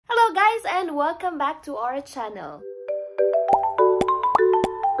guys, and welcome back to our channel.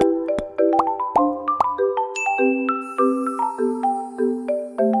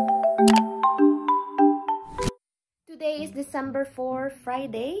 Today is December 4,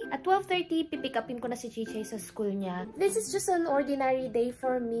 Friday. At 12:30, pipick upin ko na si Chichay sa school niya. This is just an ordinary day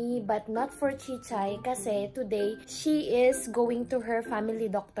for me, but not for Chichay kasi today, she is going to her family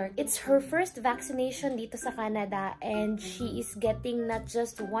doctor. It's her first vaccination dito sa Canada and she is getting not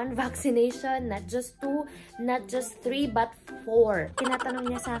just one vaccination, not just 2, not just 3, but 4. Tinatanong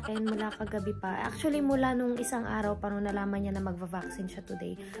niya sa akin mula kagabi pa. Actually, mula nung isang araw pa nung nalaman niya na magva-vaccine siya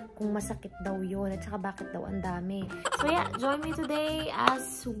today, kung masakit daw yun at saka bakit daw ang dami. So yeah, join me today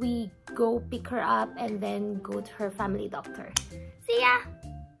as we go pick her up and then go to her family doctor. See ya!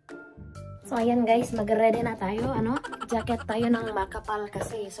 So ayan guys, mag-ready na tayo. Jacket tayo ng makapal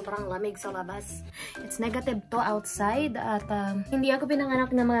kasi sobrang lamig sa labas. It's negative to outside at hindi ako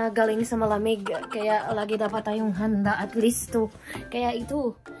pinanganak na magaling sa malamig. Kaya lagi dapat tayong handa at least to. Kaya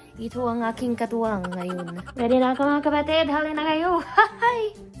ito ang aking katuwang ngayon. Ready na ako mga kapatid, halina na kayo!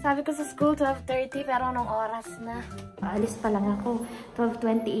 Hi! Sabi ko sa school 12:30 pero anong oras na? Paalis pa lang ako,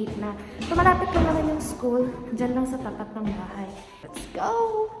 12:28 na. So malapit lang naman yung school, dyan lang sa tapat ng bahay. Let's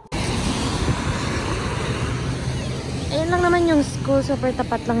go! Ayan lang naman yung school, super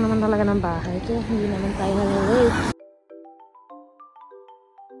tapat lang naman talaga ng bahay. Kaya hindi naman tayo nalilate.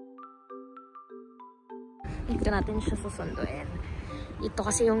 Dito natin siya susunduin. Ito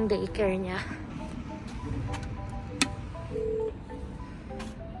kasi yung daycare niya.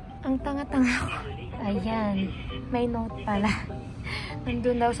 Ang tanga-tanga ko. Ayan. May note pala.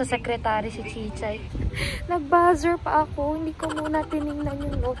 Nandun daw sa secretary si Chichay. Nag-buzzer pa ako. Hindi ko muna tinignan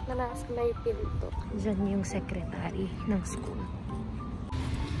yung note na nasa may pinto. Diyan yung secretary ng school.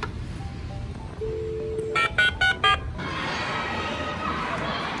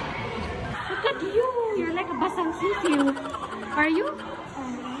 Look at you! You're like a basang sisiu. Are you?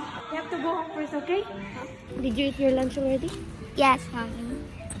 You have to go home first, okay? Did you eat your lunch already? Yes, Mommy.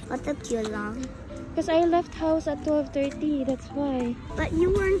 What took you long? Because I left house at 12:30, that's why. But you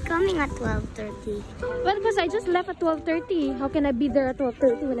weren't coming at 12:30. Well, because I just left at 12:30. How can I be there at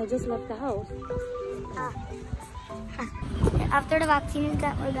 12:30 when I just left the house? After the vaccine is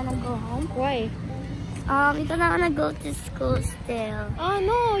that we're gonna go home. Why? We don't wanna go to school still. Oh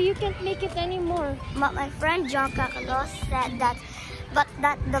no, you can't make it anymore. But my friend John Kakalo said that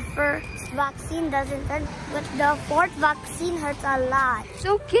the first vaccine doesn't hurt, but the fourth vaccine hurts a lot. It's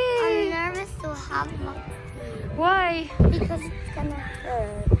okay. I'm nervous to have vaccine. Why? Because it's gonna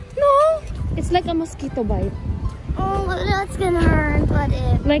hurt. No, it's like a mosquito bite. Oh, well, that's gonna hurt. What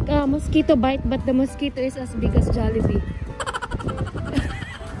if? Like a mosquito bite, but the mosquito is as big as Jollibee.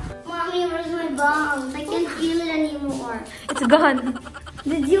 Mommy, where's my bomb? I can't feel it anymore. It's gone.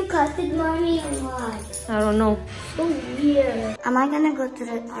 Did you cut it, Mommy, or what? I don't know. So weird. Are we gonna go to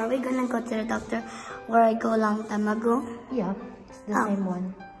the doctor where I go long time ago? Yeah, it's the same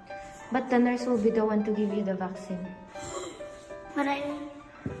one. But the nurse will be the one to give you the vaccine. But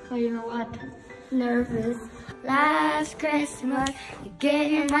So you know what? nervous. Last Christmas, you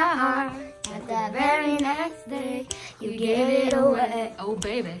gave me my heart. But the very next day, you gave it away. Oh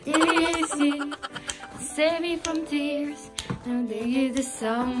baby. Did you see? Save me from tears. And give to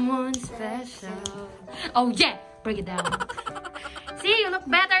someone special. Oh yeah! Break it down. See, you look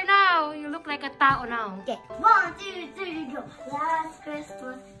better now. You look like a tao now. Okay, 1, 2, 3, go. Last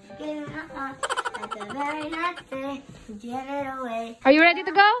Christmas, you gave me my heart. But the very next day, you gave it away. Are you ready to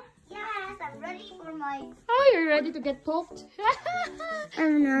go? Yes, I'm ready for my... Oh, you're ready to get poked?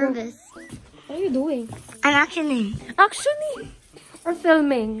 I'm nervous. What are you doing? I'm actioning. Actioning? Or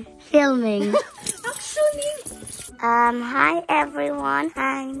filming? Filming. Actioning? Hi everyone.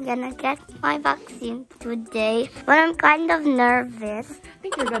 I'm gonna get my vaccine today, but I'm kind of nervous. I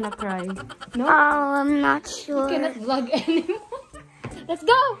think you're gonna cry. No? Oh, I'm not sure. You cannot vlog anymore. Let's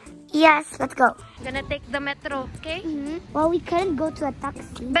go! Yes, let's go. I'm gonna take the metro, okay? Well, we couldn't go to a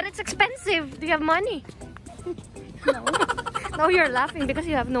taxi. But it's expensive. Do you have money? No. No, you're laughing because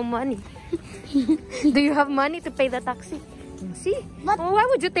you have no money. Do you have money to pay the taxi? See? But Well, why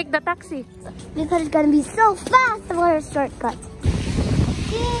would you take the taxi? because it's gonna be so fast for a shortcut.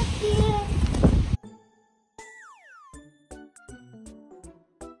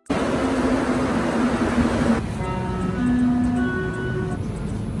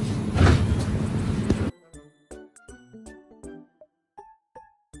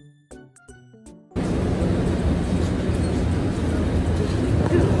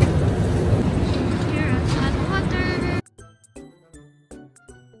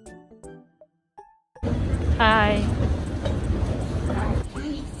 Hi.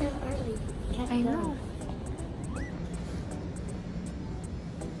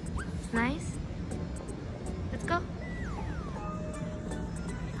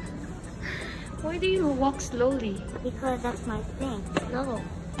 do you walk slowly? Because that's my thing. Slow.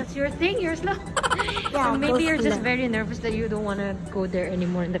 That's your thing? You're slow? Yeah, Or maybe you're just slow. very nervous that you don't want to go there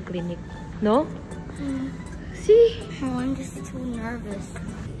anymore in the clinic. No? See? Oh, I'm just too nervous.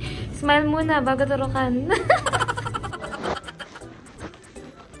 Smile muna bago turukan.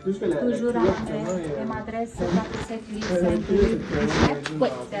 Toujours à l'adresse. Et m'adresse dans cette liste.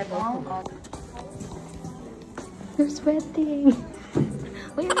 Wait, c'est bon. You're sweating.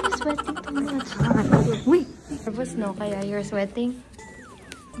 Why are you sweating too much? Wait. Nervous no? Kaya you're sweating?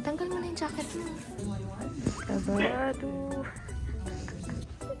 Tanggal mo na yung jacket mo. Kabado.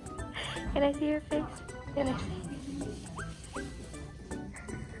 Can I see your face? Can I see?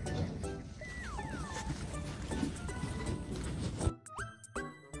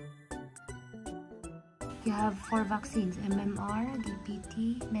 You have 4 vaccines, MMR,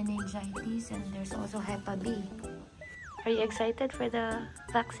 DPT, meningitis, and there's also Hep B. Are you excited for the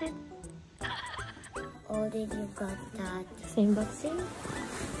vaccine? Oh, did you got that? Same vaccine?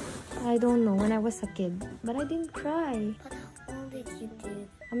 I don't know, when I was a kid. But I didn't cry. But how old did you do?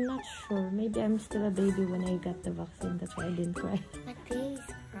 I'm not sure. Maybe I'm still a baby when I got the vaccine. That's why I didn't cry. My baby's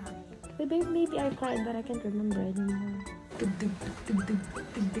crying. Maybe I cried, but I can't remember anymore.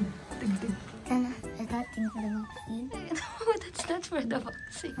 Is that thing for the vaccine? No, that's not for the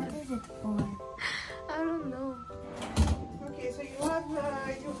vaccine. What is it for? I don't know. Okay, so you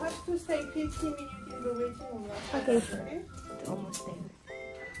have to stay 15 minutes in the waiting room. Okay. Okay? It's almost there.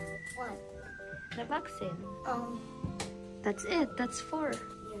 What? The vaccine. Oh, That's it. That's 4. yeah,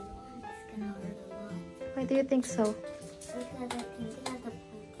 it's gonna hurt a lot. Why do you think so? Because I think it has a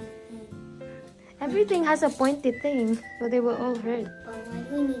pointy thing. Everything has a pointy thing, so they will all hurt. But why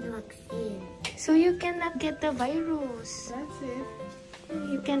do we need a vaccine? So you cannot get the virus. That's it.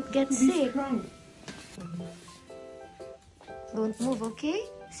 You can't get Be sick. strong. Don't move, okay?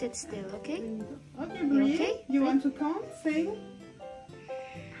 Sit still, okay? Okay, breathe. okay? You want to count? Sing.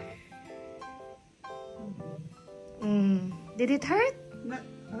 Did it hurt? No.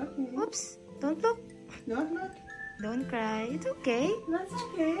 Okay. Oops. Don't look. No. Don't cry. It's okay. That's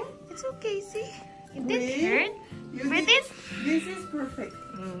okay. It's okay, see? It didn't Breathe. hurt. You Breathe did, in. this is perfect.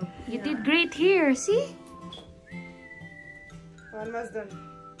 You did great here, see? Almost done.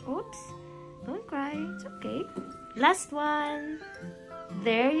 Oops. Don't cry. It's okay. Last one.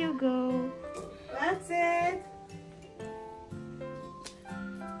 There you go. That's it.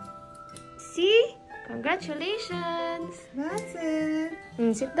 See? Congratulations. That's it.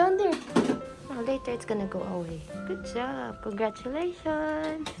 Sit down there. Oh, later it's gonna go away. Good job.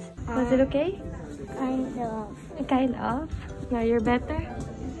 Congratulations. Was it okay? Kind of. Kind of. Now you're better?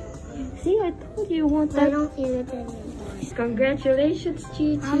 See, I told you won't I that. don't feel it anymore. Congratulations,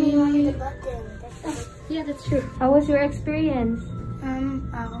 Mommy, Chichi. on the button. That's Yeah, that's true. How was your experience?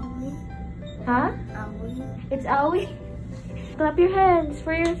 Owie. Huh? Owie. It's Aoi. Clap your hands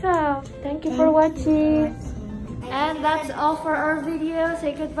for yourself. Thank you for watching. And that's all for our video.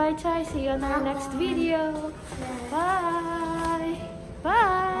 Say goodbye, Chai. See you on our next video. Yeah.